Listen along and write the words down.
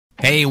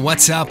Hey,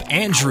 what's up?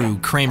 Andrew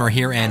Kramer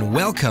here, and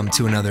welcome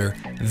to another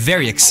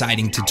very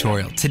exciting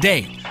tutorial.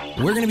 Today,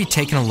 we're going to be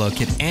taking a look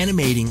at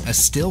animating a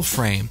still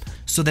frame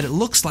so that it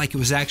looks like it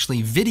was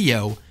actually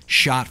video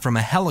shot from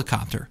a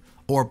helicopter,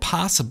 or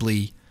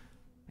possibly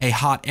a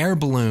hot air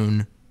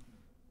balloon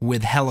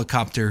with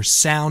helicopter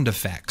sound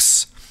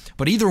effects.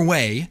 But either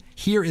way,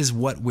 here is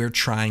what we're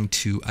trying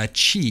to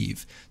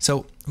achieve.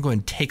 So I'm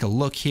going to take a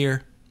look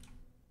here.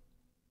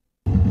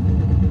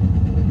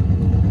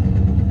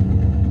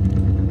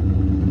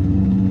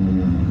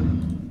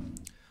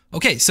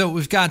 Okay, so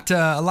we've got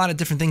a lot of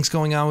different things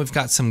going on. We've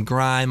got some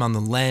grime on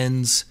the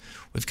lens.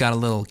 We've got a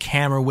little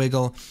camera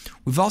wiggle.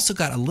 We've also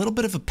got a little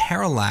bit of a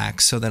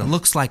parallax so that it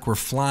looks like we're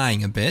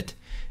flying a bit.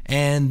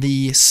 And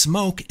the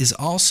smoke is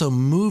also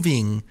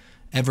moving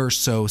ever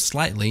so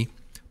slightly.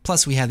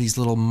 Plus we have these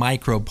little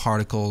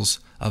microparticles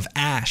of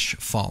ash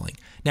falling.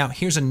 Now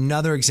here's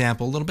another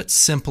example, a little bit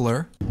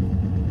simpler.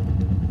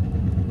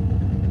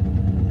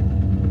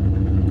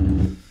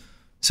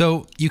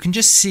 So you can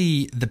just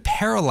see the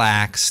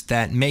parallax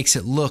that makes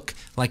it look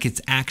like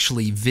it's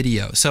actually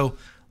video. So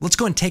let's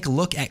go and take a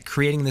look at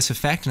creating this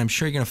effect, and I'm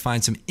sure you're going to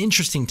find some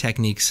interesting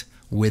techniques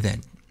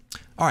within.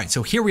 All right,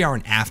 so here we are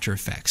in After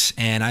Effects,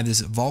 and I have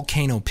this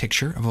volcano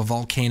picture of a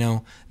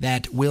volcano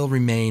that will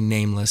remain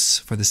nameless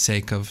for the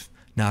sake of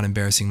not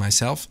embarrassing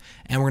myself,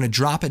 and we're going to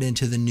drop it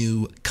into the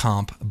new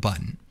comp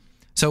button.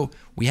 So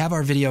we have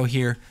our video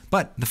here,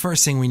 but the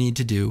first thing we need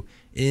to do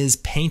is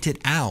paint it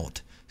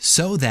out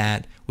so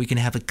that we can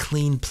have a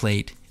clean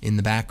plate in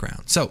the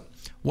background. So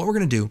what we're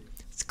going to do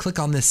is click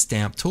on this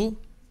stamp tool.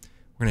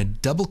 We're going to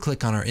double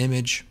click on our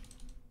image,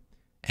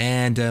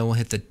 and we'll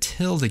hit the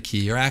tilde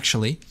key, or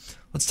actually,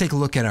 let's take a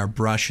look at our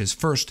brushes.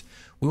 First,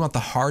 we want the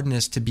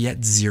hardness to be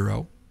at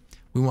 0.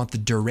 We want the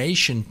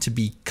duration to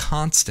be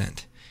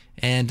constant.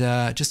 And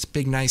just a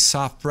big, nice,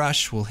 soft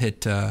brush. We'll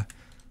hit, let's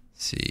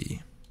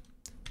see,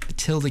 the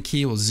tilde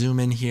key. We'll zoom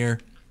in here.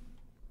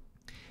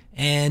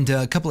 And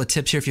a couple of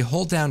tips here. If you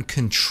hold down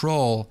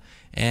Control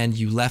and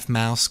you left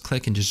mouse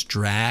click and just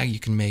drag, you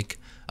can make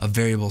a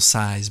variable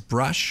size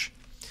brush.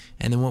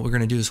 And then what we're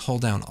going to do is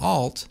hold down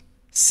Alt,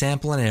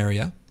 sample an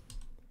area,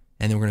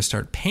 and then we're going to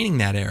start painting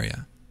that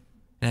area.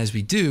 And as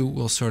we do,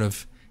 we'll sort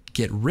of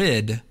get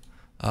rid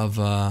of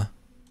our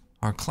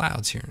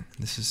clouds here.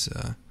 This is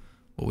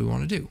what we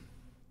want to do.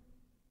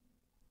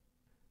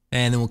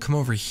 And then we'll come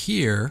over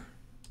here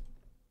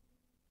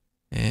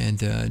and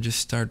just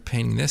start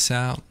painting this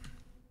out.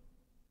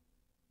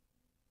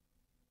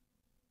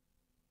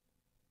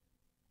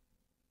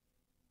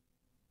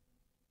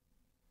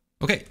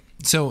 Okay,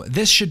 so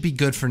this should be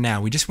good for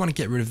now. We just want to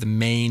get rid of the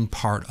main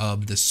part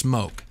of the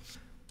smoke.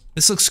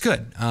 This looks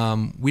good.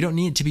 We don't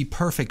need it to be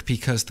perfect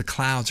because the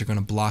clouds are going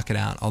to block it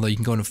out, although you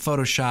can go into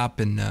Photoshop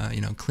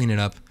and clean it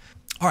up.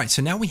 All right,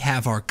 so now we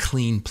have our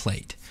clean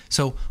plate.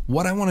 So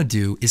what I want to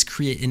do is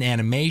create an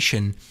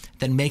animation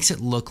that makes it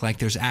look like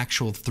there's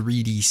actual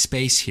 3D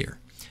space here.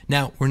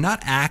 Now, we're not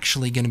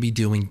actually going to be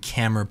doing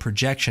camera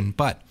projection,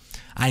 but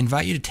I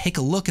invite you to take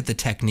a look at the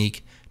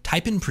technique,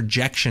 type in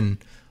projection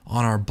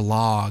on our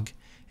blog,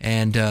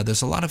 and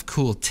there's a lot of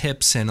cool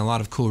tips and a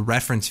lot of cool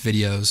reference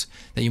videos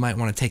that you might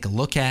want to take a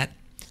look at.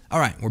 All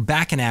right, we're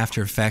back in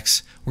After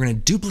Effects. We're going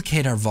to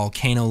duplicate our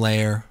volcano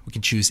layer. We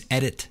can choose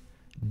Edit,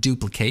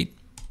 Duplicate,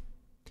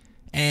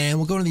 and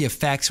we'll go to the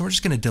effects, and we're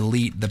just going to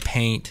delete the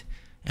paint,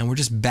 and we're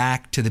just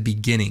back to the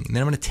beginning. And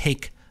then I'm going to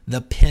take the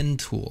pen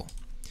tool.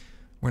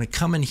 We're going to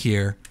come in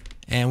here,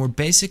 and we're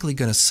basically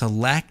going to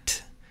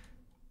select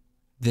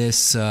this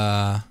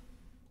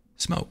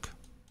smoke.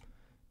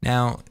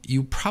 Now,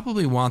 you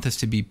probably want this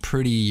to be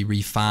pretty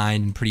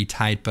refined and pretty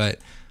tight, but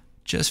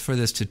just for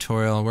this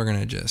tutorial, we're going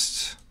to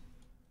just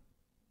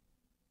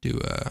do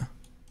a,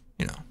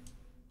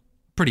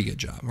 pretty good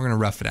job. We're going to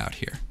rough it out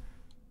here.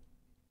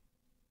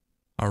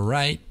 All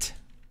right,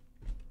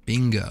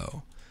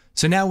 bingo.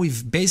 So now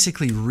we've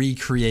basically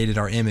recreated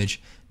our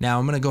image. Now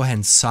I'm going to go ahead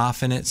and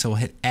soften it. So we'll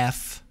hit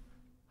F,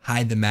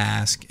 hide the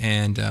mask,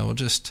 and we'll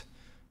just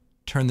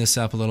turn this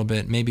up a little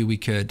bit. Maybe we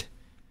could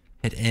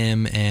hit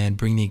M and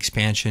bring the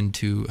expansion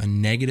to a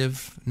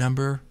negative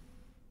number.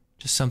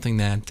 Just something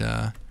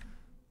that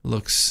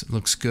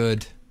looks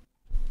good.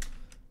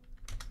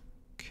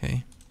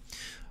 Okay.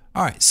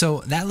 All right,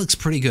 so that looks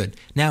pretty good.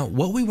 Now,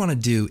 what we want to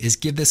do is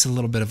give this a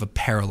little bit of a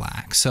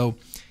parallax. So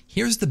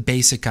here's the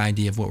basic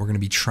idea of what we're going to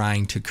be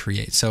trying to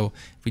create. So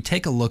if we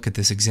take a look at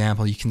this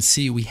example, you can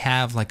see we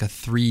have like a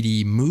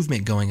 3D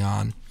movement going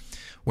on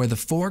where the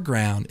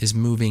foreground is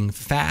moving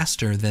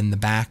faster than the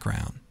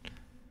background.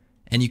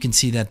 And you can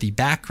see that the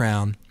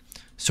background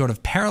sort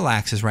of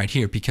parallaxes right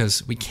here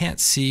because we can't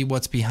see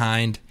what's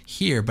behind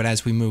here, but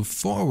as we move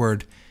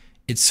forward,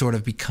 it sort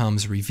of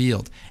becomes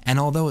revealed. And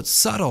although it's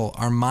subtle,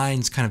 our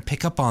minds kind of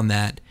pick up on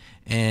that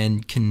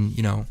and can,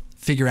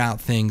 figure out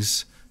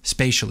things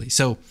spatially.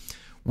 So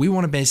we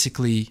want to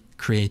basically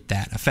create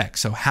that effect.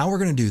 So how we're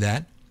going to do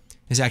that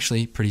is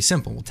actually pretty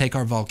simple. We'll take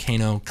our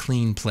volcano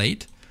clean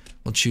plate.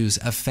 We'll choose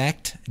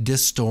Effect,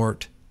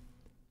 Distort,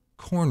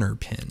 Corner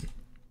Pin.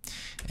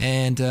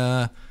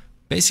 And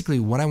basically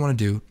what I want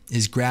to do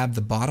is grab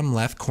the bottom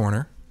left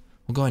corner.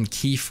 We'll go ahead and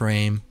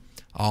keyframe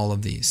all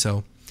of these.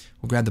 So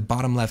we'll grab the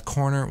bottom left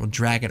corner, we'll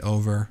drag it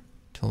over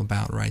till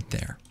about right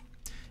there.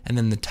 And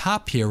then the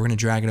top here, we're going to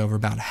drag it over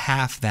about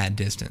half that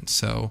distance.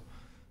 So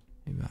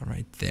maybe about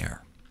right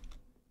there.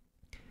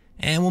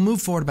 And we'll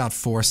move forward about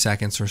 4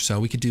 seconds or so.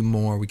 We could do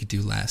more, we could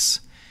do less.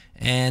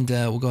 And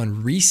we'll go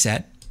and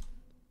reset.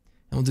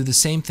 And we'll do the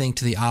same thing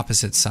to the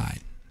opposite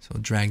side. So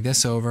we'll drag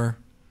this over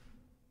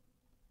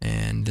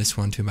and this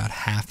one to about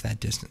half that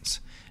distance.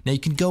 Now you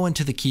can go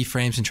into the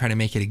keyframes and try to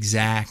make it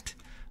exact,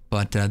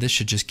 but this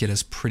should just get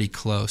us pretty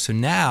close. So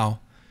now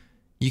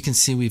you can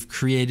see we've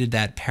created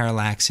that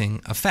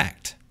parallaxing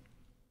effect.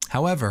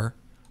 However,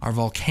 our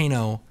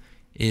volcano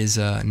is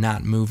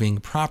not moving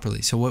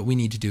properly. So what we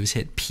need to do is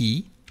hit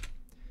P,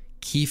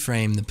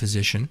 keyframe the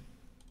position,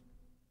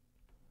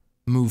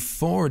 move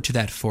forward to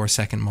that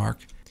 4-second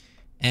mark,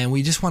 and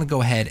we just want to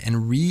go ahead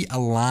and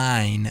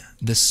realign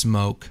the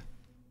smoke.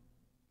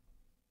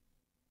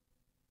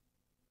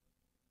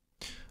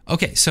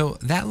 Okay, so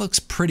that looks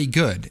pretty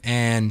good,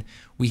 and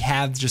we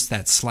have just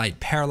that slight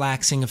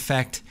parallaxing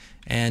effect,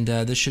 and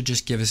this should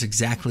just give us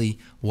exactly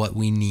what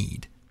we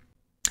need.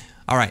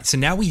 All right, so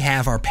now we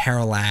have our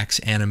parallax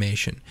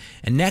animation,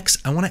 and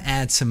next I want to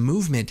add some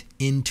movement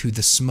into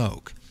the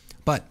smoke.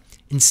 But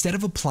instead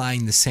of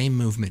applying the same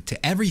movement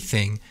to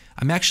everything,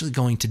 I'm actually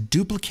going to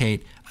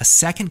duplicate a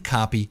second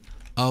copy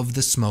of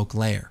the smoke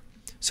layer.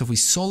 So if we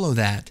solo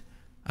that,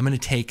 I'm going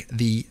to take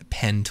the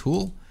pen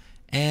tool,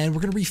 and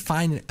we're going to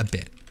refine it a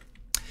bit.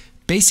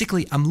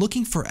 Basically, I'm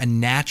looking for a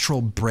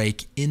natural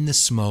break in the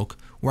smoke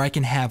where I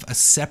can have a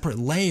separate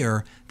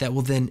layer that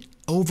will then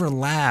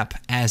overlap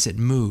as it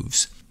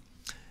moves.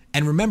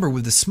 And remember,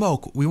 with the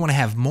smoke, we want to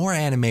have more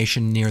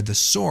animation near the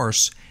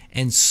source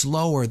and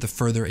slower the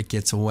further it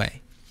gets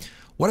away.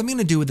 What I'm going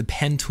to do with the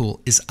pen tool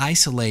is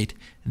isolate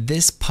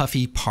this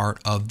puffy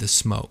part of the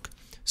smoke.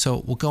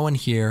 So we'll go in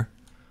here,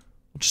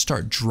 we'll just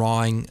start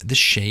drawing the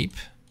shape.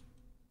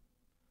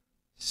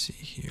 Let's see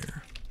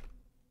here.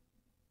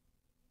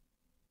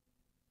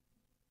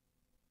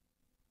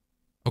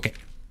 Okay,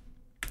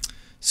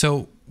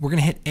 so we're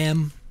going to hit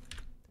M,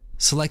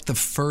 select the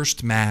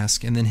first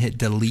mask, and then hit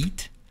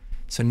delete.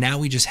 So now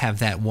we just have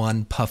that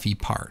one puffy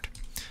part.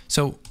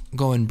 So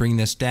go and bring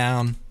this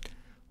down.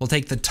 We'll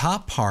take the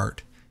top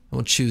part, and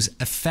we'll choose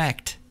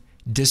Effect,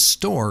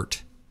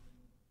 Distort,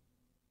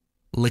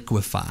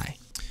 Liquefy.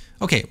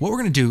 Okay, what we're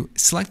going to do,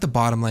 select the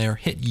bottom layer,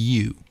 hit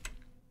U,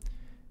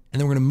 and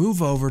then we're going to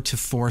move over to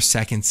 4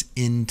 seconds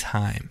in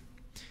time.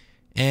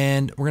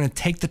 And we're going to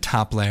take the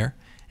top layer,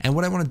 and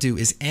what I want to do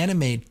is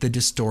animate the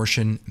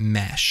distortion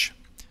mesh.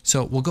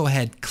 So we'll go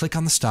ahead, click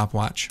on the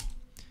stopwatch,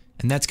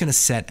 and that's going to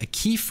set a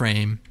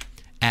keyframe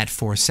at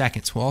 4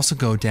 seconds. We'll also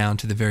go down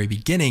to the very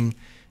beginning,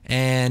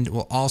 and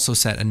we'll also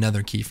set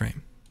another keyframe.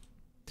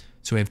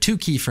 So we have 2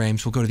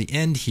 keyframes. We'll go to the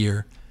end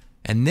here,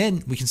 and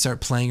then we can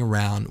start playing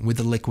around with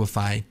the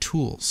liquefy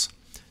tools.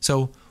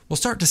 So we'll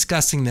start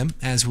discussing them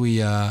as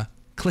we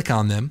click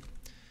on them.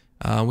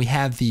 We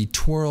have the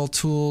twirl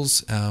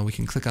tools. We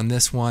can click on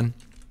this one.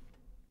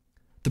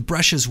 The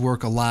brushes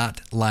work a lot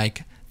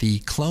like the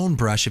clone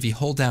brush. If you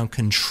hold down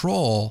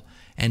Control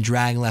and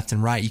drag left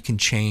and right, you can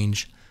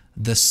change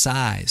the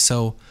size.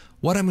 So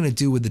what I'm going to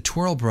do with the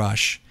twirl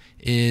brush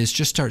is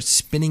just start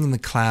spinning the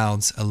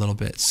clouds a little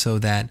bit so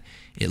that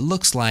it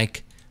looks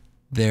like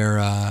they're,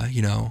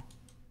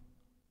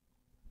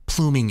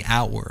 pluming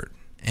outward.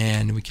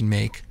 And we can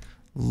make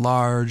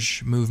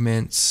large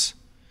movements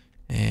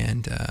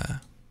and,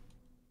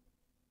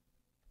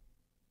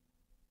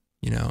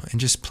 and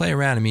just play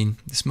around. I mean,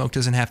 the smoke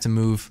doesn't have to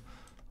move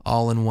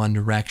all in one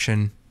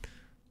direction.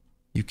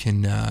 You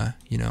can,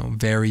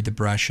 vary the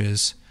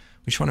brushes.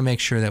 We just want to make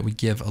sure that we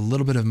give a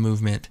little bit of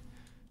movement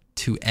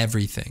to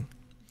everything.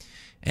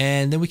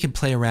 And then we can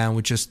play around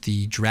with just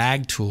the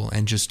drag tool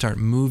and just start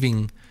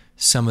moving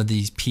some of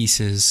these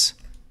pieces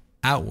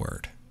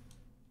outward.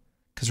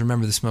 Because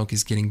remember, the smoke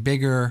is getting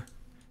bigger,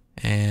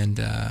 and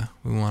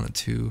we want it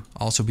to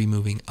also be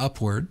moving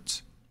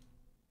upwards.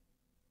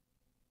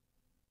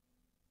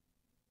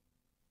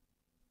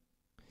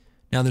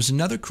 Now there's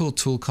another cool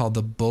tool called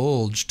the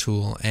bulge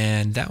tool,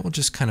 and that will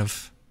just kind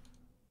of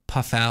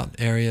puff out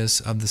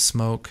areas of the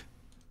smoke,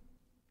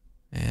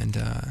 and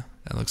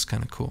that looks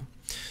kind of cool.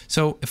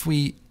 So if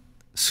we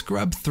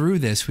scrub through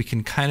this, we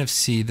can kind of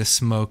see the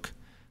smoke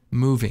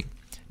moving.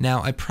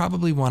 Now I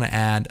probably want to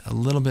add a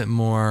little bit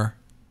more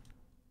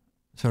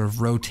sort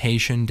of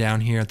rotation down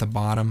here at the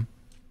bottom.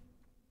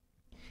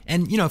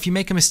 And if you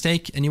make a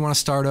mistake and you want to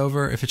start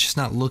over, if it's just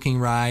not looking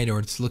right or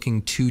it's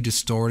looking too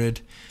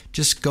distorted,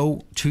 just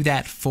go to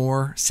that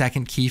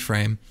 4-second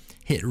keyframe,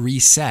 hit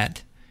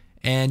reset,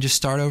 and just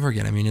start over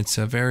again. I mean, it's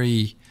a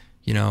very,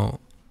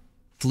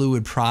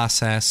 fluid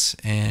process,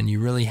 and you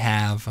really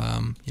have,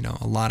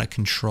 a lot of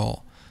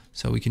control.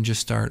 So we can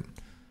just start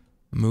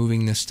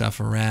moving this stuff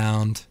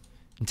around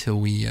until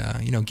we,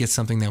 get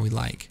something that we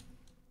like.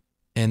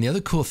 And the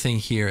other cool thing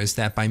here is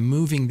that by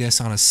moving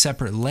this on a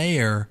separate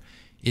layer,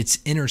 it's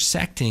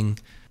intersecting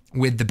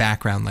with the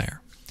background layer.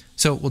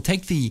 So we'll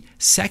take the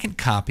second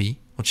copy,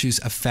 we'll choose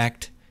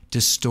Effect,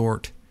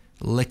 Distort,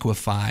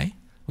 Liquify.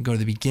 We'll go to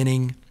the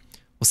beginning,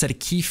 we'll set a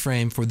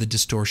keyframe for the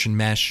distortion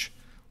mesh,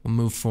 we'll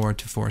move forward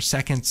to 4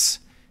 seconds,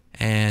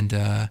 and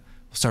we'll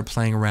start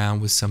playing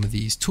around with some of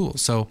these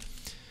tools. So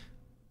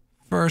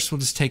first we'll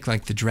just take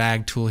like the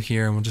drag tool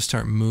here and we'll just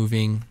start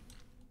moving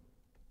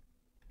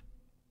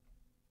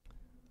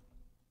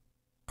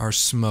our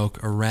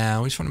smoke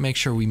around. We just want to make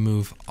sure we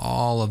move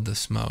all of the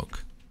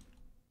smoke.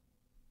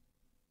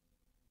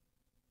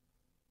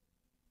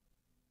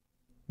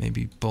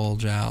 Maybe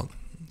bulge out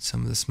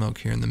some of the smoke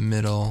here in the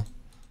middle.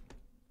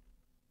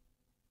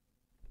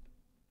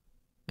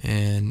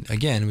 And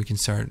again, we can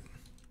start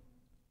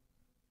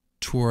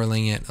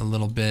twirling it a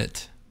little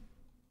bit.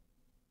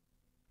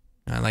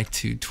 I like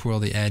to twirl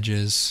the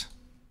edges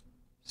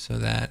so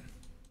that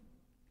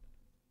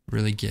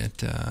really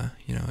get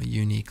you know, a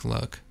unique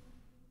look.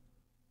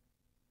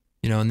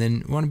 You know, and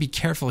then we want to be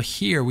careful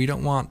here. We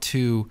don't want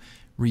to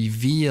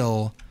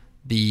reveal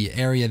the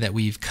area that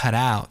we've cut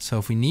out. So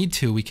if we need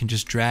to, we can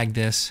just drag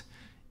this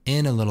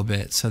in a little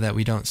bit so that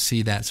we don't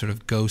see that sort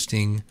of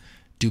ghosting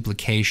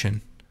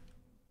duplication.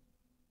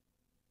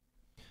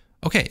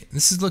 Okay,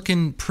 this is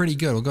looking pretty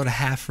good. We'll go to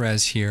half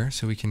res here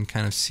so we can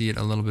kind of see it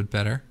a little bit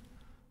better.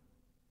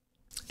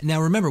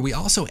 Now remember, we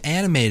also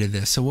animated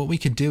this. So what we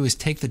could do is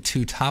take the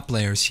 2 top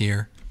layers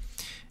here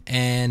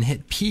and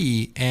hit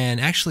P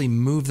and actually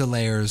move the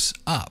layers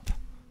up.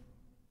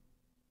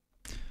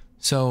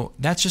 So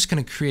that's just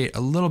going to create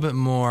a little bit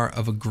more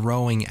of a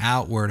growing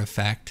outward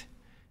effect.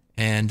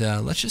 And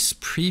let's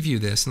just preview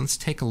this and let's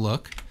take a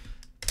look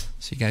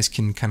so you guys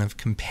can kind of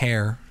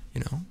compare, you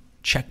know,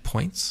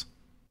 checkpoints.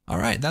 All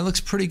right, that looks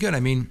pretty good.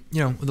 I mean, you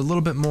know, with a little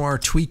bit more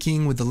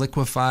tweaking with the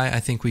Liquify, I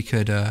think we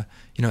could, you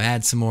know,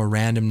 add some more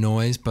random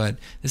noise, but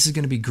this is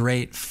going to be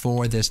great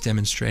for this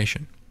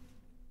demonstration.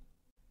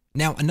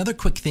 Now, another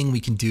quick thing we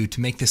can do to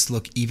make this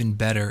look even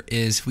better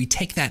is we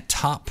take that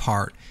top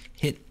part,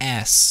 hit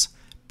S,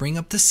 bring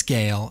up the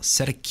scale,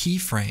 set a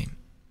keyframe,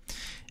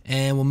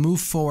 and we'll move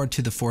forward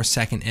to the 4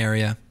 second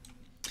area.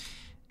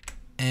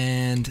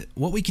 And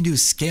what we can do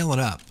is scale it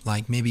up,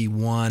 like maybe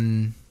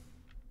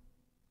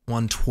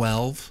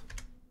 112,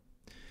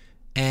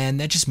 and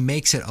that just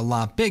makes it a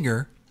lot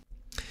bigger.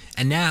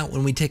 And now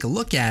when we take a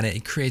look at it,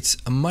 it creates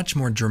a much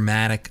more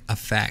dramatic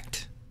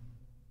effect.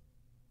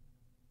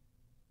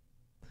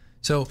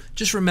 So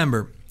just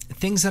remember,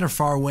 things that are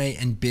far away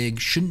and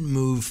big shouldn't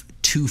move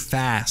too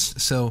fast.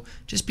 So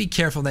just be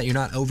careful that you're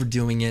not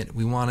overdoing it.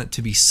 We want it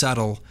to be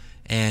subtle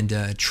and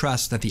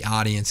trust that the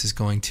audience is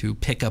going to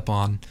pick up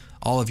on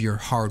all of your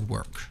hard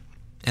work.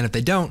 And if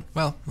they don't,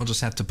 well, we'll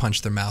just have to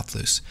punch their mouth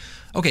loose.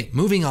 Okay,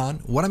 moving on.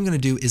 What I'm going to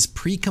do is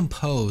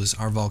pre-compose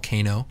our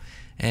volcano,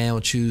 and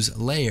we'll choose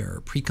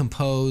Layer,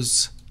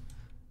 Pre-compose,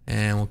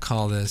 and we'll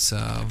call this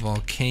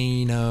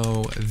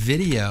Volcano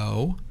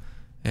Video,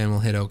 and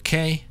we'll hit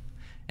OK.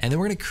 And then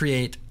we're going to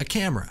create a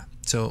camera.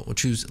 So we'll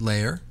choose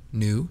Layer,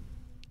 New,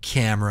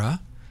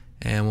 Camera,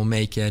 and we'll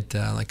make it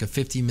like a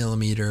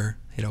 50mm,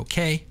 hit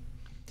OK.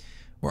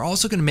 We're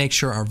also going to make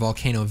sure our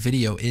volcano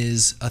video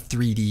is a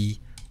 3D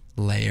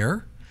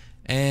layer.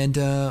 And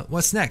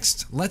what's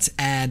next? Let's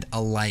add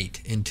a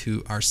light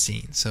into our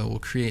scene. So we'll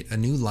create a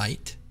new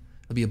light.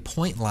 It'll be a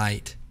point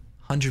light,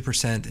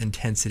 100%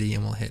 intensity,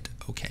 and we'll hit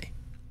OK.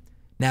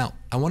 Now,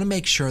 I want to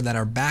make sure that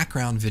our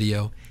background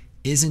video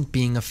isn't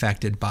being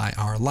affected by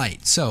our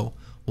light. So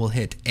we'll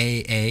hit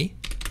AA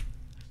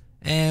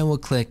and we'll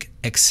click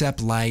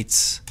Accept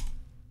Lights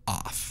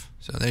Off.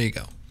 So there you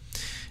go.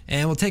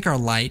 And we'll take our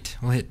light,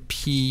 we'll hit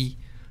P,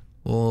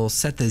 we'll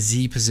set the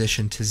Z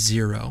position to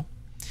 0,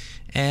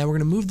 and we're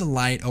going to move the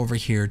light over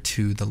here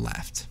to the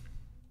left.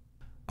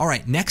 All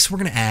right, next we're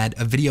going to add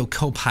a Video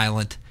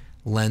Copilot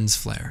lens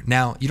flare.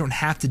 Now, you don't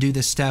have to do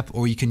this step,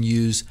 or you can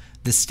use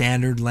the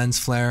standard lens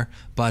flare,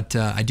 but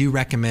I do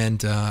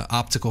recommend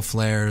optical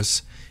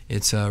flares.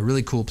 It's a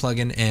really cool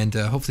plugin, and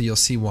hopefully you'll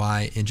see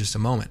why in just a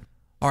moment.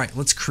 All right,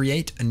 let's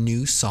create a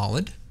new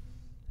solid,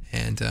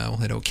 and we'll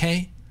hit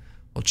OK.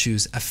 We'll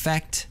choose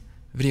Effect,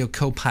 Video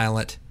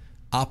Copilot,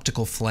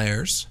 Optical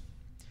Flares,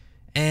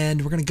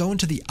 and we're going to go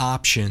into the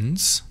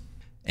options.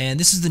 And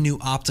this is the new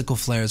Optical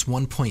Flares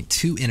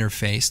 1.2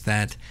 interface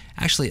that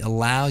actually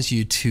allows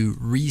you to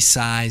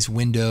resize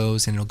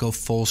windows, and it'll go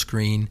full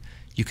screen.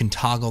 You can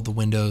toggle the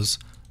windows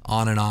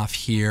on and off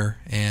here,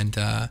 and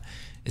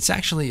it's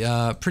actually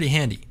pretty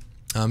handy.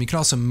 You can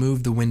also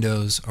move the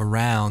windows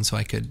around, so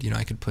I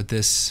could put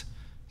this,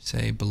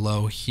 say,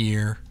 below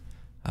here,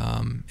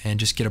 and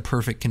just get a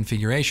perfect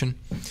configuration.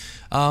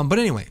 But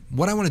anyway,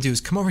 what I want to do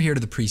is come over here to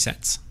the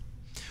presets.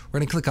 We're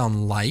going to click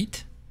on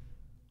Light.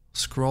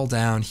 Scroll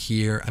down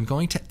here. I'm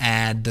going to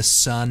add the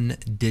Sun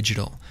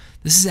Digital.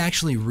 This is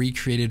actually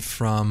recreated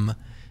from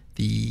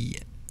the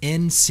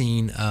end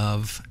scene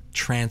of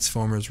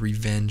Transformers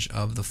Revenge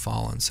of the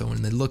Fallen. So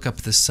when they look up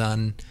the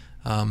sun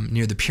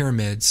near the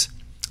pyramids,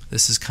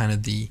 this is kind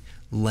of the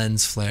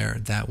lens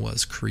flare that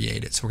was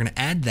created. So we're going to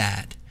add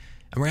that,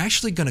 and we're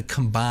actually going to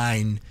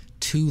combine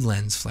 2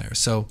 lens flares.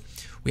 So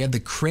we have the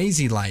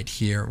crazy light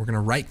here. We're going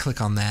to right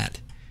click on that,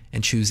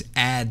 and choose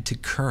Add to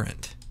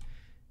Current.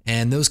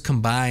 And those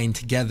combine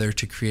together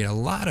to create a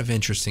lot of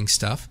interesting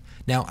stuff.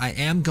 Now I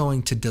am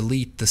going to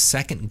delete the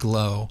second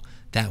glow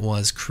that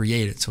was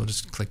created. So we'll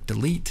just click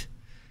delete,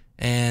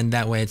 and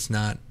that way it's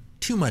not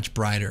too much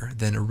brighter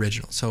than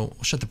original. So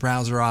we'll shut the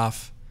browser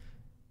off,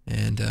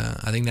 and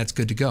I think that's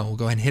good to go. We'll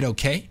go ahead and hit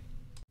OK.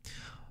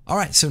 All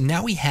right, so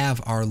now we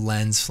have our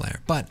lens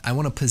flare, but I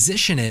want to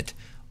position it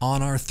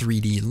on our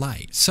 3D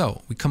light.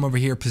 So we come over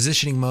here,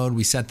 positioning mode,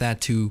 we set that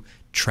to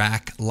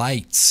track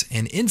lights,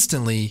 and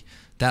instantly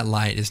that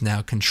light is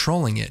now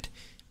controlling it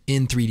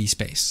in 3D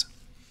space.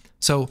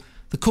 So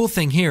the cool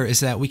thing here is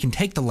that we can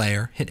take the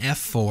layer, hit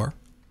F4,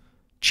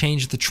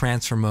 change the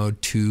transfer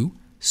mode to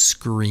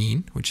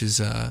screen, which is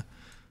a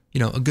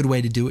good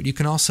way to do it. You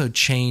can also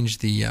change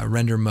the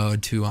render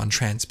mode to on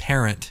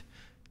transparent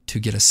to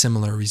get a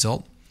similar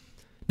result.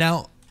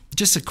 Now,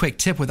 just a quick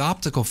tip, with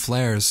optical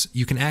flares,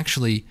 you can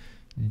actually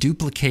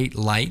duplicate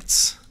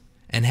lights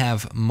and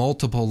have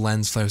multiple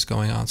lens flares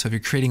going on. So if you're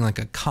creating like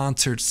a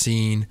concert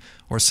scene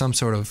or some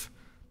sort of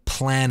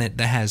planet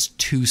that has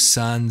two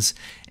suns,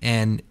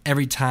 and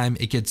every time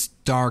it gets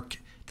dark,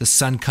 the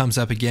sun comes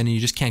up again and you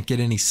just can't get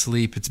any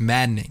sleep, it's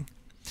maddening.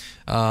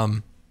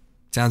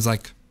 Sounds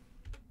like a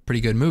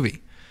pretty good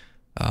movie,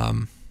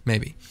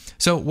 maybe.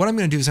 So what I'm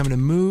going to do is I'm going to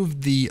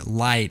move the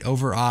light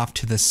over off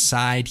to the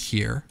side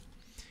here,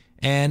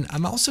 and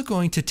I'm also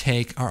going to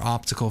take our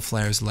optical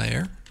flares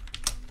layer.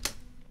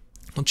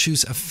 We'll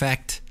choose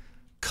Effect,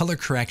 Color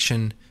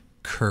Correction,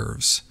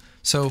 Curves.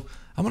 So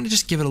I want to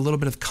just give it a little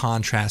bit of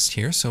contrast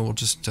here, so we'll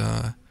just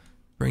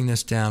bring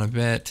this down a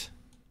bit,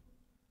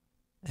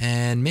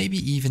 and maybe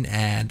even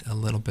add a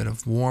little bit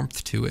of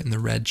warmth to it in the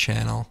red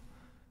channel.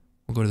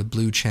 We'll go to the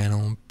blue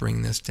channel and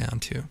bring this down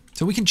too.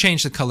 So we can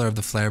change the color of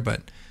the flare,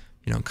 but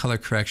color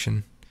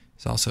correction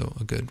is also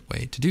a good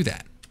way to do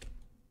that.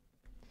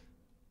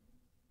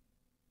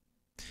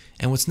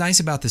 And what's nice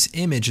about this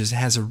image is it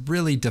has a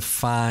really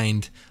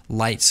defined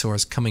light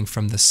source coming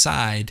from the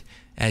side,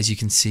 as you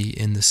can see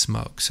in the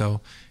smoke.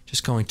 So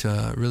just going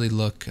to really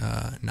look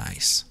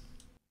nice.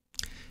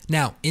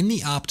 Now, in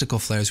the optical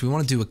flares, we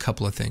want to do a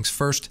couple of things.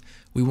 First,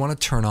 we want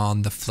to turn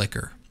on the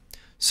flicker.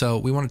 So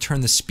we want to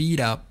turn the speed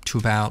up to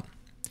about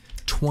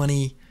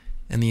 20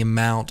 and the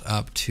amount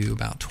up to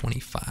about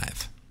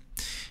 25.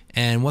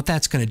 And what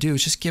that's going to do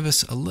is just give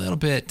us a little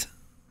bit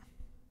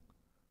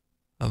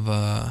of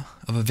a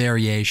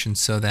variation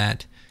so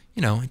that,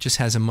 it just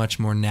has a much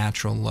more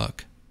natural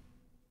look.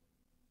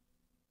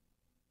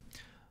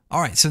 All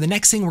right, so the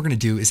next thing we're going to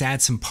do is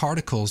add some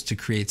particles to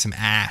create some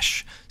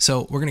ash.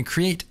 So we're going to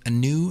create a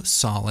new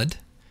solid,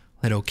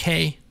 hit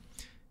OK,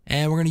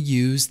 and we're going to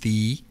use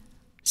the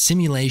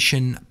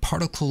Simulation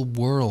Particle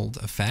World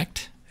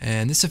effect.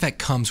 And this effect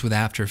comes with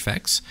After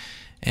Effects.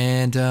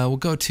 And we'll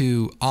go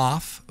to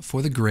Off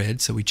for the grid,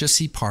 so we just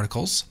see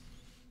particles.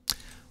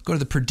 Go to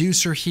the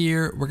producer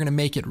here. We're going to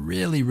make it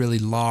really, really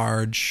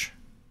large.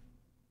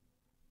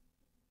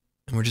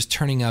 And we're just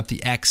turning up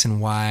the X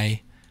and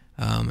Y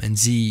and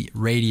Z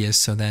radius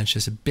so that it's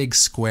just a big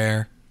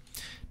square.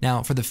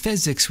 Now for the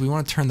physics, we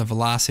want to turn the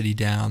velocity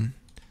down,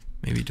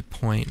 maybe to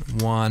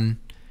 0.1,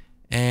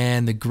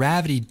 and the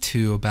gravity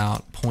to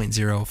about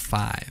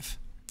 0.05.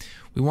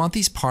 We want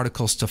these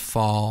particles to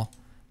fall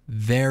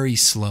very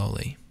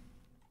slowly,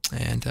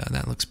 and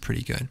that looks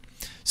pretty good.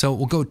 So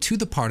we'll go to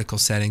the particle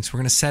settings. We're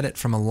going to set it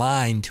from a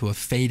line to a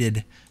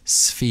faded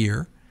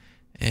sphere,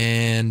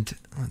 and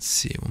let's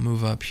see, we'll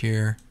move up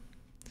here.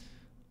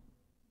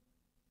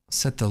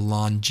 Set the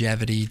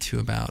longevity to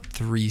about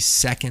 3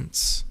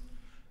 seconds,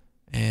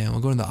 and we'll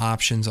go into the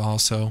options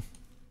also.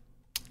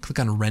 Click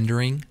on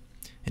rendering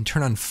and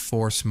turn on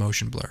force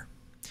motion blur.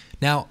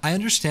 Now I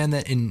understand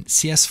that in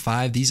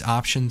CS5 these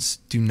options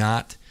do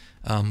not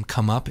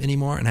come up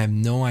anymore, and I have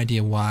no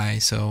idea why,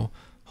 so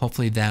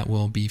hopefully that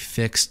will be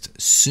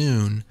fixed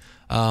soon.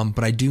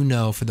 But I do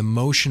know for the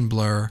motion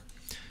blur,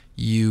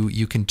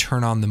 you can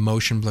turn on the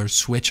motion blur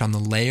switch on the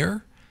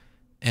layer,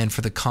 and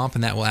for the comp,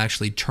 and that will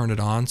actually turn it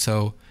on.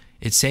 So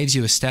it saves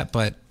you a step,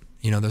 but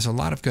there's a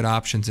lot of good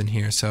options in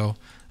here. So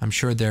I'm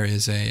sure there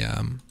is a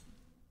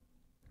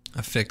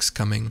fix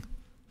coming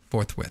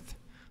forthwith.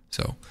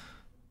 So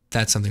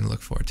that's something to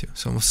look forward to.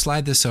 So we'll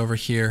slide this over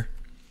here.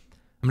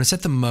 I'm going to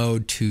set the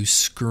mode to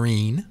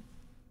screen,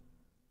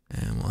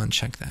 and we'll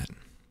uncheck that.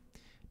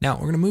 Now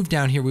we're going to move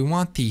down here. We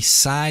want the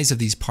size of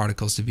these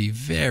particles to be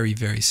very,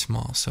 very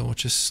small. So we'll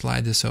just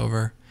slide this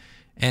over,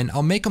 and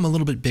I'll make them a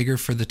little bit bigger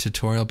for the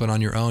tutorial, but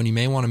on your own, you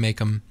may want to make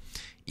them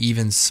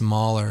even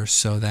smaller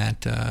so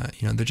that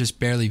they're just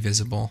barely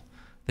visible.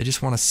 They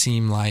just want to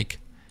seem like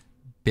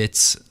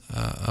bits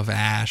of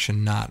ash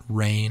and not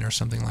rain or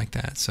something like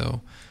that.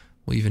 So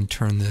we'll even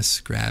turn this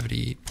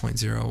gravity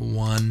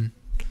 0.01,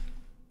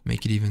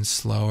 make it even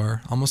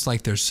slower, almost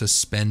like they're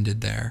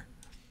suspended there.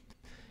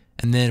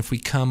 And then if we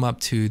come up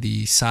to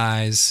the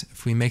size,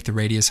 if we make the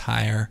radius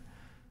higher,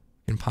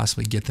 we can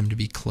possibly get them to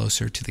be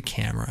closer to the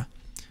camera.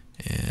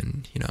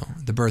 And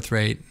the birth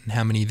rate and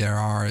how many there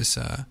are is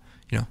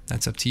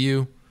that's up to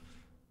you.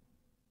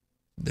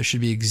 there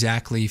should be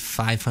exactly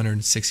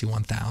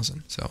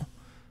 561,000. So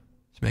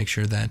let's make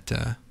sure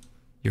that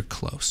you're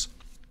close.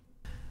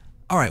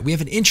 All right, we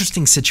have an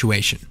interesting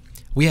situation.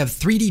 We have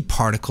 3D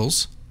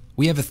particles,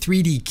 we have a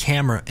 3D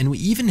camera, and we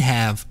even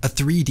have a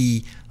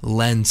 3D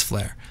lens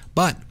flare.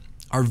 But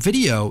our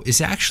video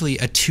is actually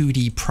a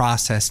 2D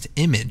processed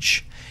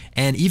image.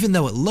 And even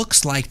though it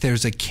looks like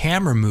there's a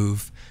camera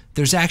move,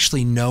 there's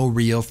actually no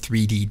real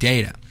 3D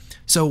data.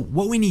 So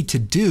what we need to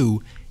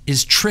do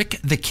is trick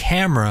the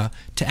camera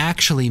to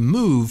actually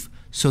move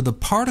so the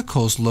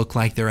particles look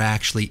like they're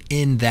actually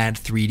in that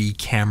 3D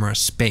camera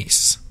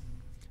space.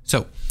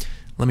 So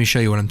let me show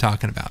you what I'm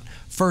talking about.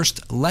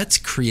 First, let's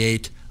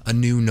create a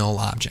new null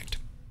object.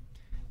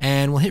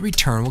 And we'll hit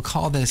return. We'll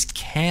call this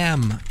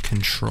cam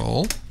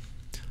control.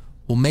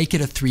 We'll make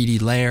it a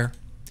 3D layer,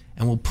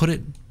 and we'll put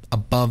it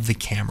above the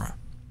camera.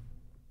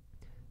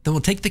 Then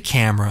we'll take the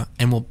camera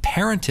and we'll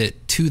parent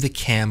it to the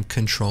cam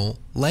control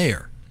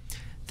layer.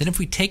 Then if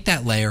we take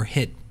that layer,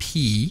 hit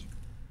P,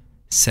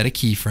 set a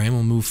keyframe,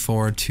 we'll move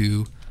forward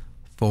to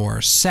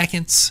 4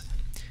 seconds,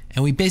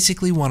 and we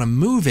basically want to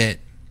move it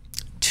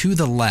to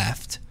the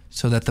left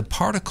so that the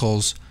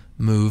particles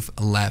move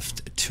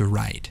left to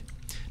right.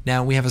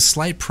 Now we have a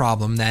slight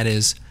problem, that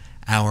is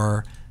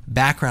our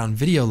background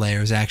video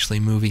layer is actually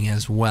moving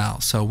as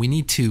well. So we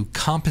need to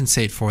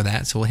compensate for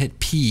that. So we'll hit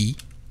P.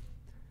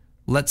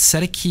 Let's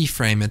set a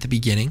keyframe at the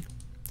beginning.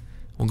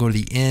 We'll go to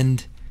the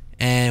end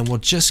and we'll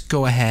just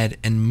go ahead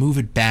and move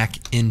it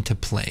back into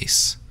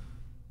place.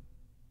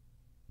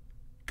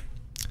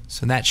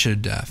 So that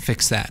should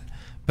fix that.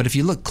 But if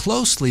you look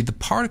closely, the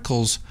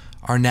particles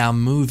are now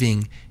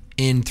moving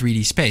in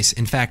 3D space.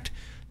 In fact,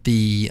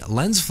 the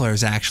lens flare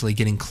is actually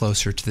getting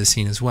closer to the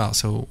scene as well.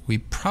 So we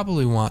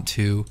probably want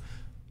to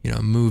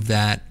move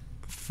that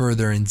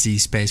further in Z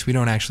space. We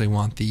don't actually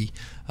want the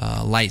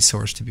light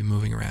source to be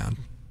moving around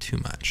too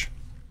much.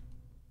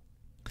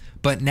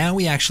 But now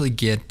we actually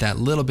get that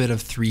little bit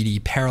of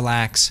 3D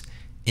parallax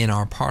in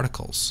our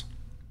particles.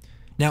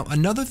 Now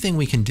another thing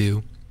we can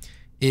do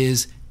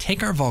is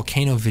take our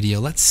volcano video,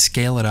 let's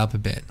scale it up a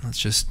bit. Let's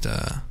just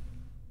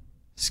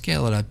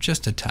scale it up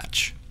just a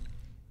touch.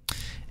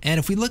 And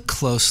if we look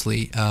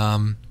closely,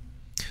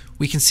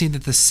 we can see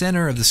that the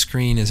center of the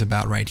screen is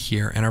about right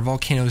here, and our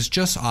volcano is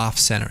just off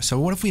center. So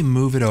what if we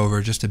move it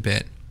over just a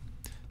bit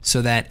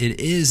so that it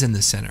is in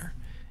the center?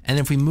 And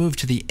if we move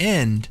to the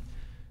end,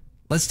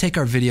 let's take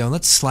our video and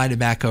let's slide it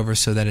back over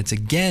so that it's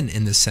again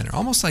in the center,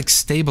 almost like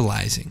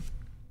stabilizing.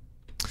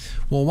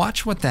 Well,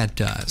 watch what that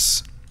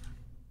does.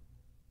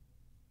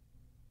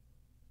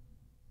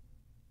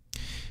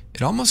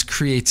 It almost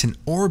creates an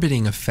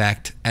orbiting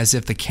effect as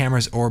if the camera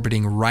is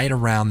orbiting right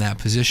around that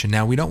position.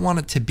 Now we don't want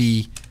it to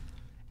be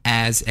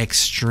as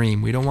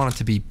extreme. We don't want it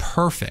to be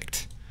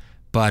perfect,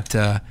 but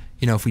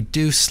if we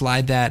do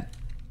slide that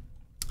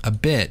a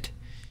bit,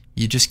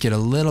 you just get a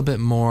little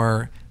bit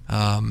more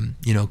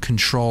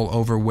control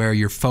over where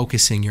you're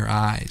focusing your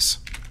eyes.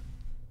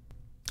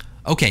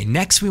 Okay,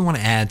 next we want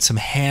to add some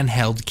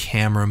handheld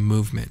camera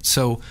movement.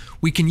 So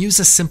we can use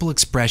a simple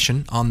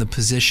expression on the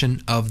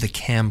position of the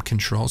cam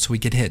control. So we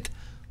could hit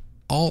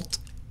Alt,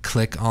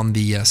 click on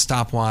the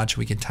stopwatch.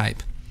 We could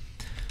type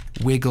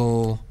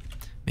wiggle,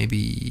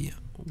 maybe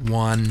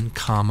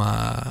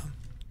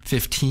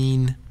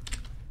 1,15,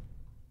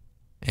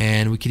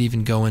 and we could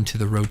even go into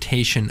the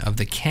rotation of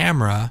the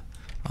camera.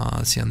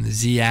 Let's see, on the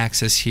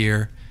Z-axis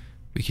here,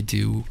 we could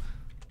do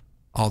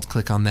Alt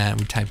click on that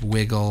and we type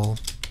wiggle,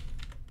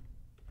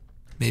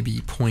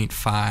 maybe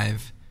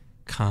 0.5,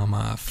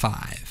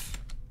 5.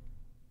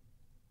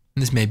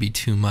 And this may be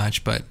too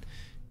much, but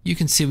you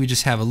can see we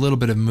just have a little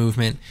bit of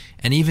movement,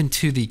 and even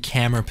to the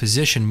camera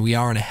position, we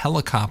are in a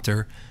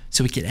helicopter,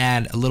 so we could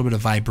add a little bit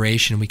of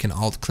vibration. We can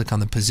Alt click on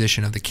the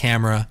position of the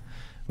camera.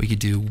 We could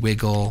do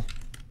wiggle,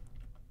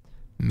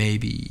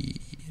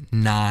 maybe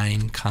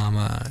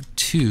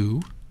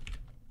 9,2,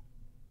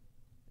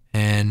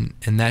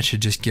 and that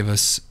should just give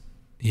us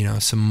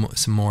some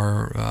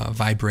more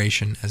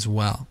vibration as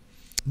well.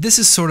 This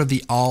is sort of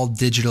the all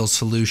digital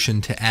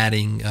solution to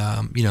adding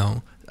a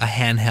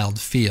handheld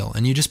feel,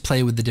 and you just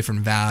play with the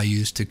different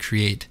values to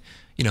create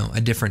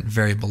a different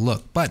variable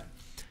look. But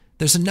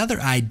there's another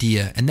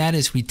idea, and that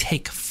is we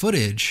take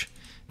footage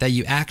that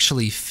you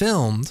actually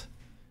filmed,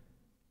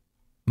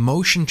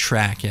 motion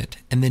track it,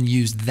 and then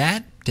use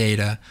that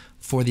data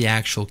for the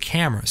actual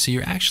camera. So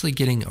you're actually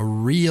getting a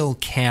real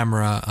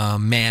camera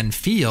man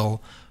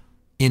feel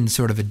in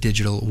sort of a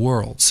digital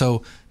world.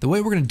 So the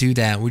way we're going to do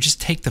that, we just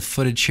take the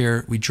footage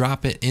here, we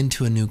drop it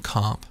into a new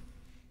comp,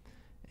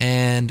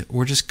 and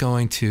we're just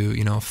going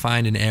to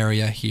find an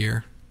area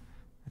here.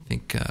 I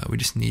think we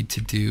just need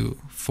to do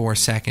 4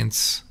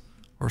 seconds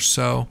or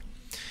so,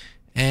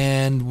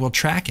 and we'll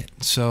track it.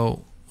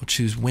 So we'll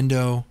choose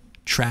Window,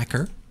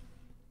 Tracker.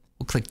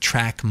 We'll click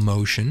Track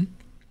Motion.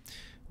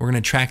 We're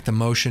going to track the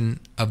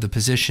motion of the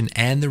position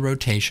and the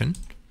rotation.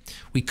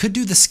 We could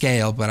do the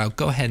scale, but I'll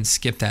go ahead and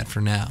skip that for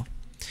now.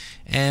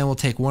 And we'll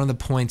take one of the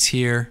points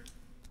here,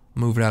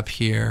 move it up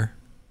here,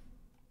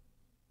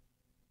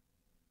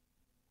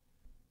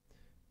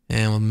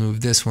 And we'll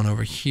move this one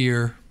over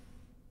here.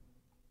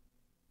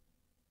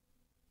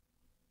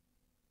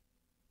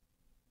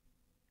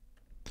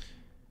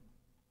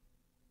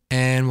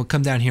 And we'll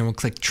come down here and we'll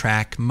click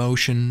track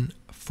motion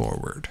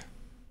forward.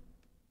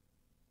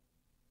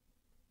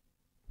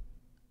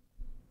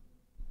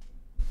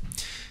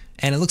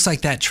 And it looks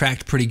like that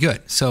tracked pretty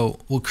good. So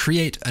we'll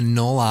create a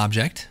null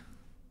object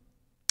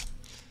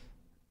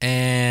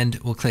and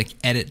we'll click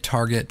edit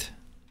target.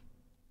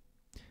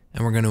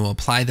 And we're going to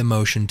apply the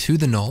motion to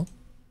the null.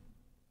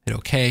 Hit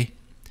OK.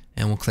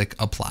 And we'll click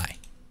apply.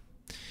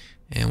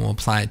 And we'll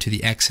apply it to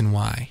the X and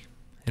Y.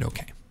 Hit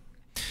OK.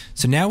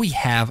 So now we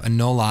have a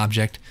null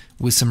object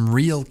with some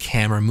real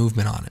camera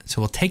movement on it.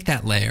 So we'll take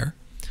that layer,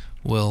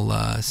 we'll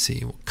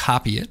we'll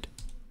copy it,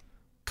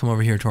 come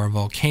over here to our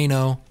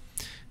volcano,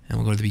 and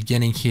we'll go to the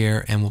beginning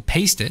here, and we'll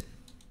paste it,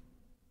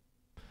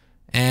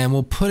 and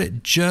we'll put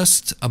it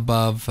just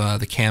above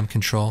the cam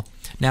control.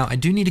 Now I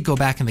do need to go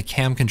back in the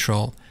cam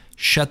control,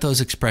 shut those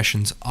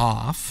expressions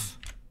off.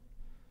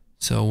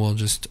 So we'll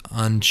just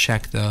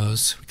uncheck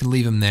those. We can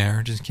leave them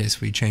there just in case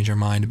we change our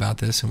mind about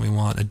this and we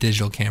want a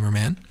digital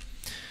cameraman.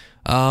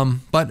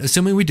 But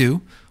assuming we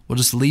do, we'll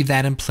just leave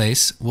that in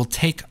place. We'll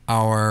take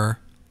our,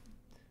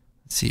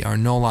 let's see, our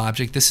null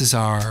object. This is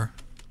our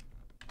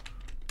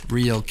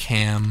real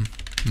cam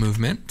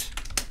movement.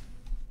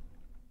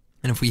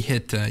 And if we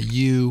hit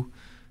U,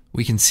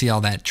 we can see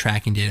all that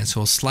tracking data. So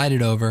we'll slide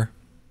it over.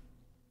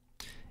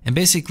 And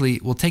basically,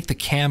 we'll take the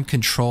cam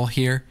control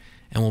here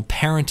and we'll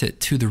parent it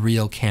to the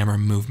real camera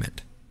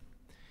movement.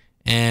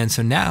 And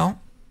so now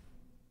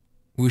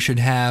we should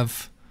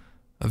have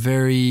a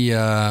very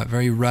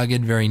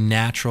rugged, very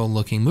natural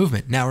looking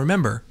movement. Now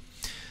remember,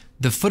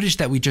 the footage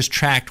that we just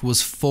tracked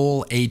was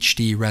full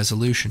HD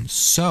resolution.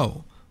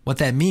 So what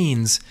that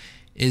means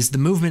is the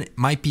movement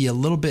might be a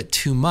little bit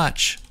too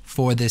much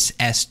for this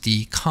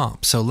SD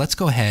comp. So let's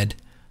go ahead,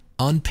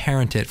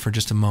 unparent it for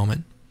just a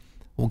moment.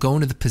 We'll go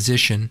into the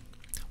position,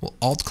 we'll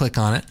alt click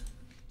on it,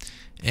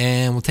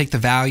 and we'll take the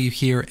value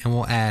here and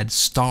we'll add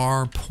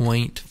star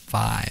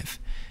 0.5.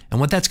 And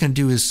what that's going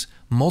to do is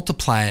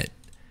multiply it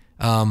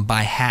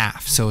by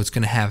half, so it's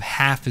going to have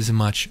half as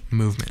much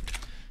movement.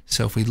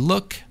 So if we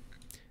look,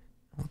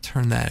 we'll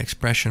turn that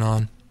expression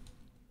on.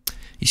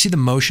 You see the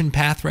motion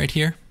path right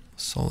here?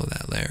 Solo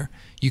that layer.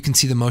 You can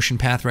see the motion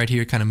path right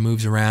here, kind of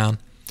moves around.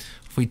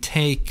 If we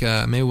take,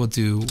 maybe we'll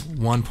do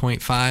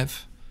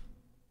 1.5,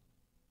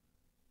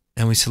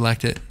 and we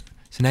select it.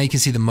 So now you can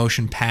see the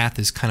motion path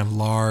is kind of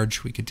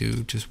large. We could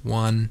do just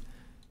 1,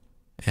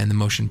 and the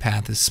motion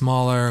path is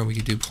smaller. We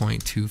could do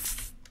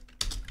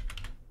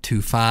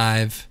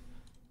 0.25.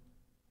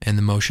 And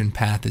the motion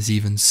path is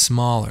even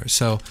smaller.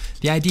 So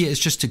the idea is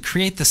just to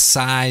create the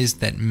size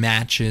that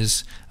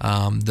matches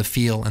the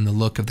feel and the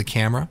look of the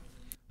camera.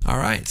 All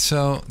right,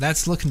 so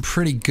that's looking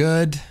pretty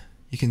good.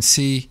 You can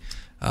see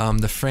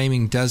the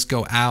framing does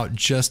go out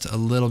just a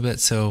little bit,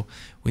 so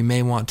we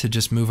may want to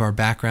just move our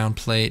background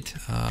plate.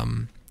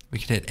 We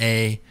can hit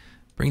A,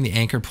 bring the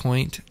anchor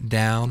point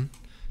down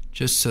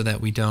just so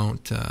that we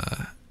don't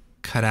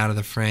cut out of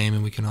the frame,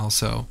 and we can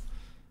also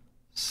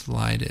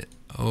slide it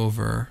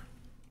over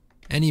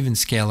and even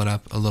scale it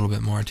up a little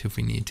bit more too if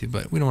we need to,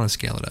 but we don't want to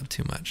scale it up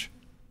too much.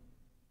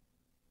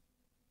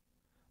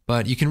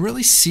 But you can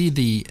really see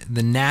the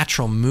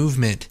natural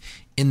movement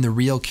in the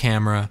real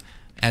camera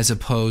as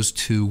opposed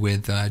to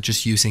with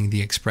just using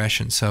the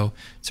expression. So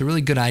it's a really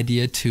good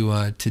idea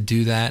to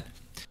do that.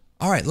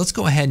 All right, let's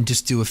go ahead and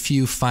just do a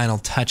few final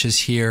touches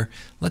here.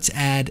 Let's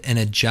add an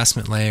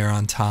adjustment layer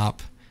on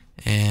top,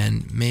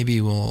 and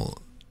maybe we'll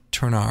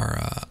turn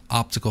our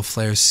optical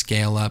flare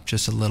scale up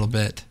just a little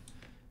bit.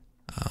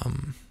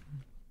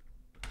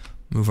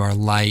 Move our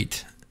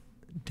light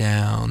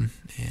down,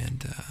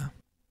 and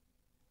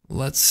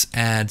let's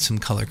add some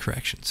color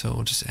correction. So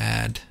we'll just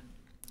add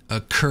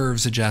a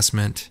curves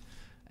adjustment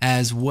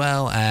as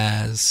well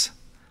as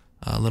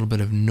a little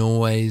bit of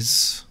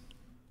noise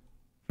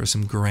for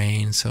some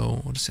grain.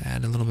 So we'll just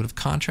add a little bit of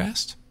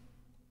contrast,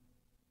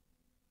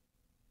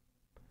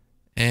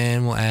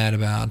 and we'll add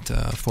about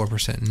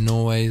 4%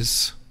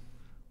 noise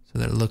so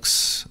that it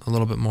looks a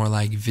little bit more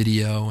like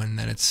video and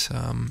that it's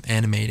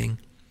animating.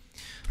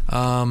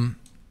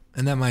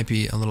 And that might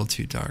be a little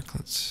too dark.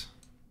 Let's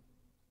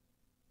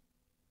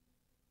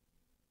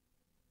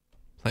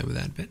play with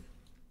that a bit.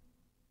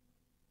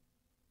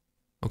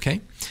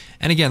 Okay.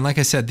 And again, like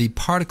I said, the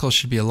particles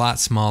should be a lot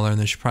smaller and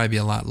there should probably be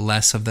a lot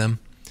less of them.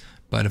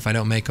 But if I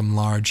don't make them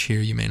large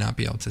here, you may not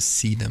be able to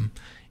see them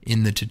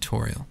in the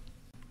tutorial.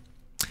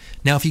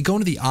 Now, if you go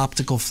into the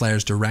optical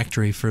flares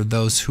directory, for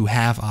those who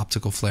have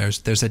optical flares,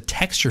 there's a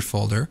texture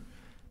folder,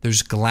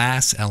 there's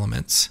glass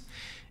elements,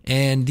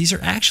 and these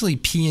are actually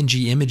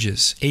PNG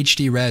images,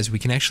 HD res. We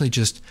can actually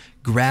just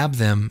grab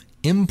them,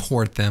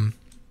 import them,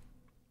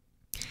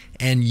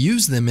 and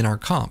use them in our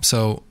comp.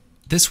 So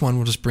this one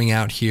we'll just bring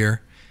out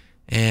here,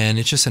 and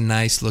it's just a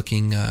nice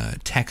looking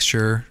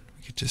texture.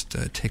 We could just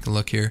take a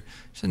look here.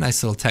 It's a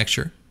nice little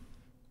texture.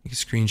 You can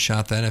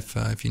screenshot that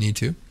if you need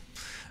to.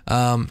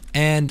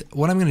 And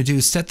what I'm going to do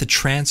is set the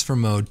transfer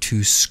mode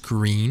to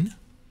screen.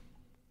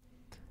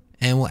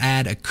 And we'll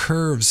add a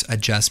curves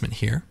adjustment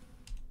here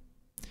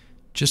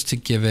just to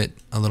give it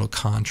a little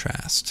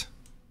contrast.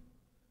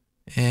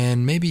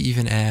 And maybe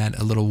even add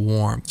a little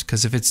warmth,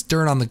 because if it's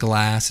dirt on the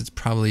glass, it's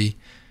probably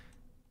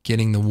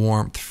getting the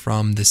warmth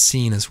from the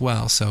scene as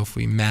well. So if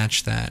we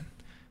match that,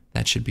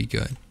 that should be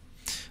good.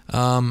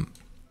 Now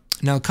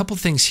a couple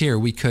things here.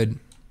 We could,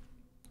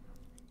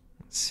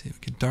 let's see, we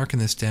could darken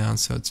this down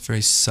so it's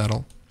very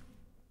subtle.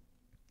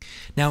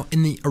 Now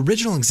in the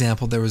original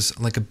example, there was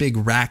like a big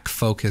rack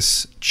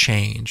focus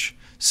change.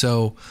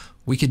 So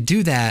we could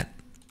do that.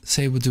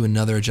 Say we'll do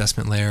another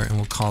adjustment layer and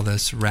we'll call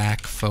this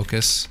rack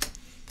focus.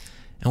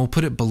 And we'll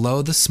put it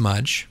below the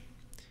smudge,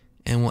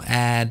 and we'll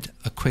add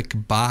a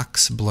quick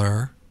box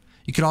blur.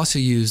 You could also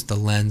use the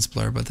lens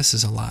blur, but this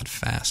is a lot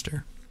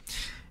faster.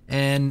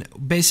 And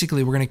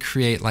basically we're going to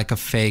create like a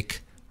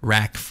fake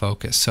rack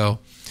focus. So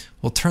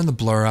we'll turn the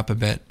blur up a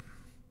bit,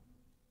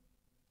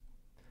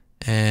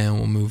 and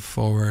we'll move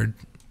forward,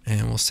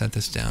 and we'll set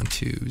this down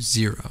to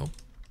 0.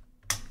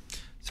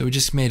 So we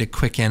just made a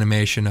quick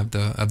animation of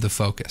the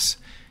focus.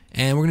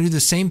 And we're going to do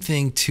the same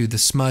thing to the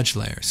smudge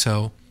layer.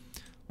 So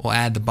we'll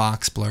add the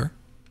box blur,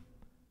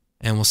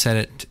 and we'll set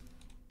it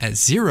at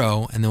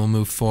 0, and then we'll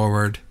move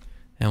forward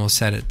and we'll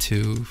set it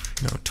to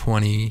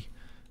 20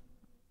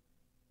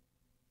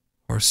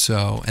 or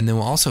so, and then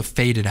we'll also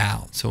fade it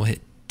out. So we'll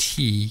hit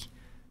T,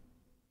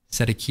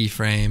 set a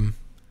keyframe,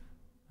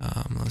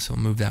 so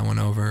we'll move that one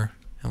over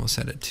and we'll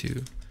set it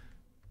to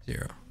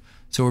 0.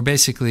 So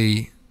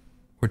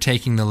we're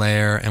taking the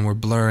layer and we're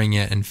blurring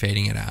it and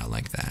fading it out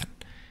like that.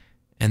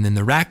 And then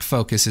the rack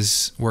focus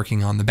is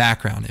working on the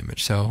background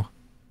image. So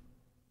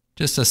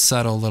just a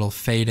subtle little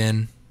fade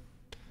in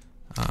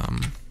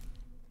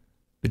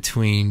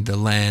between the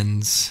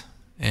lens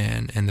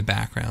and the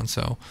background.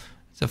 So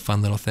it's a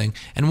fun little thing.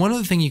 And one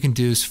other thing you can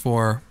do is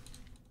for,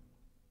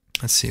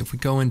 let's see, if we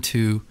go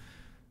into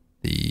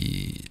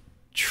the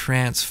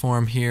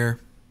transform here,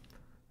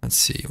 let's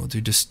see, we'll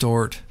do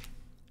distort,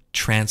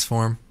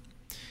 transform.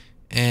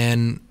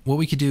 And what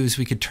we could do is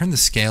we could turn the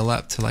scale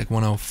up to like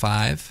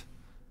 105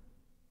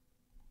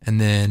 and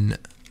then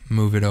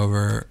move it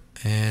over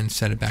and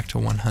set it back to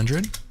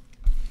 100.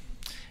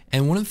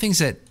 And one of the things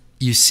that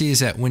you see is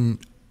that when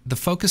the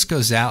focus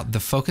goes out, the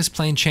focus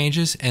plane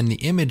changes and the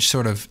image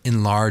sort of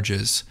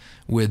enlarges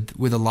with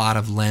a lot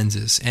of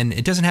lenses. And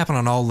it doesn't happen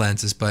on all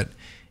lenses, but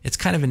it's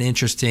kind of an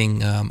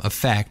interesting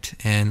effect.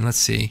 And let's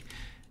see,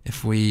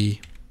 if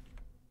we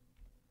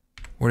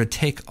were to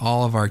take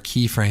all of our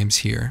keyframes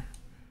here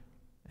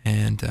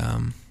and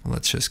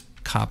let's just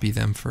copy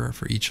them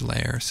for each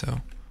layer.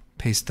 So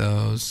paste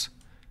those,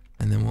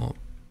 and then we'll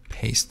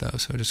paste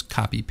those. So just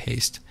copy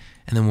paste,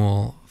 and then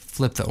we'll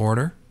flip the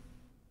order,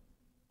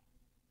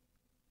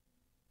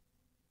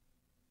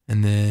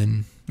 and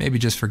then maybe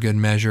just for good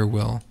measure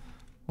we'll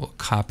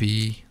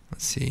copy,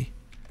 let's see,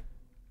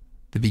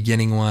 the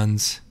beginning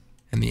ones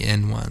and the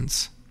end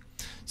ones,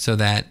 so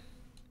that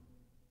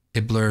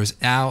it blurs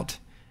out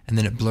and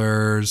then it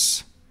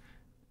blurs.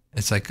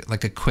 It's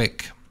like a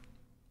quick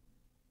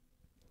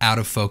out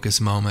of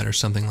focus moment or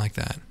something like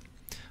that.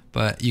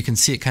 But you can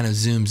see it kind of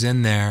zooms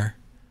in there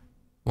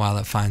while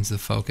it finds the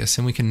focus.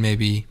 And we can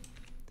maybe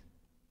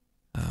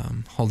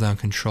hold down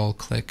Control,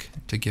 click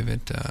to give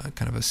it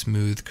kind of a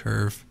smooth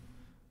curve.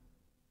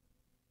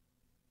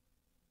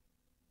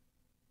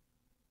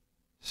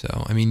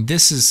 So, I mean,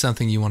 this is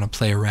something you want to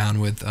play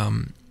around with.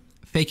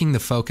 Faking the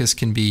focus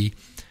can be,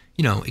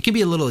 it can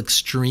be a little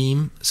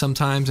extreme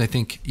sometimes. I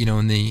think,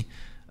 in the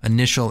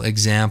initial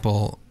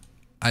example,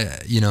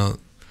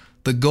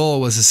 the goal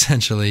was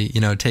essentially,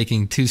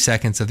 taking 2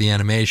 seconds of the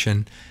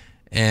animation,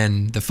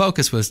 and the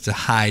focus was to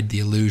hide the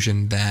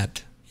illusion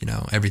that,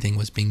 everything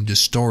was being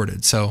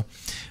distorted. So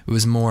it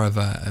was more of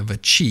a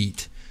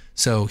cheat.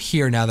 So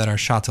here, now that our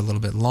shot's a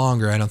little bit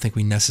longer, I don't think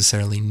we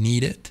necessarily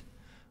need it.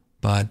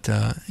 But,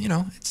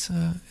 it's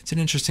an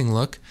interesting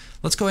look.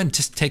 Let's go ahead and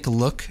just take a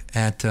look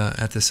at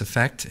this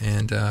effect,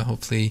 and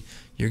hopefully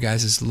your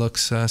guys'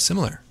 looks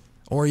similar,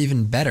 or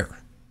even better,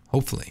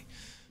 hopefully.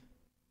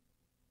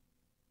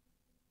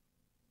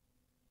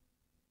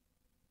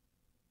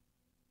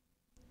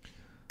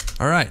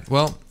 All right,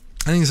 well,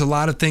 I think there's a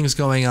lot of things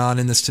going on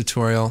in this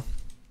tutorial.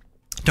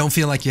 Don't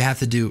feel like you have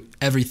to do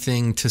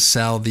everything to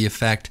sell the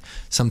effect.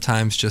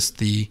 Sometimes just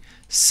the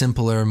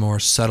simpler, more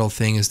subtle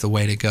thing is the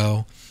way to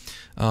go.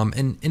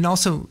 And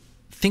also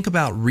think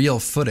about real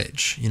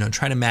footage.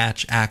 Try to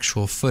match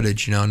actual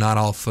footage. Not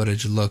all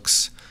footage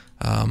looks,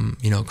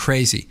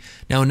 crazy.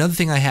 Now, another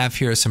thing I have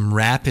here is some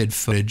rapid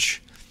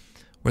footage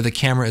where the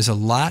camera is a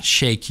lot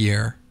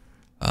shakier.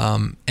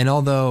 And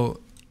although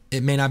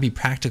it may not be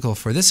practical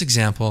for this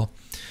example,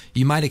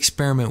 you might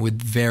experiment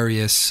with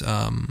various,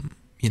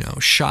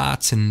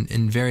 shots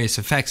and various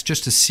effects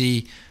just to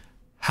see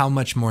how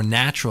much more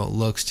natural it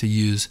looks to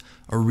use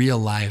a real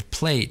live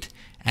plate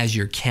as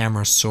your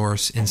camera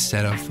source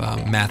instead of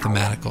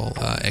mathematical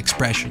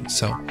expressions.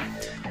 So,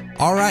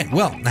 all right,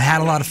 well, I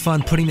had a lot of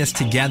fun putting this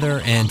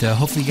together, and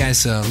hopefully you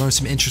guys learned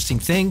some interesting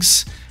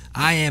things.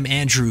 I am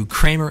Andrew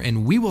Kramer,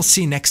 and we will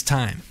see you next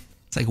time.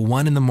 It's like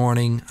 1 in the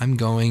morning. I'm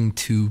going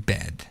to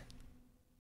bed.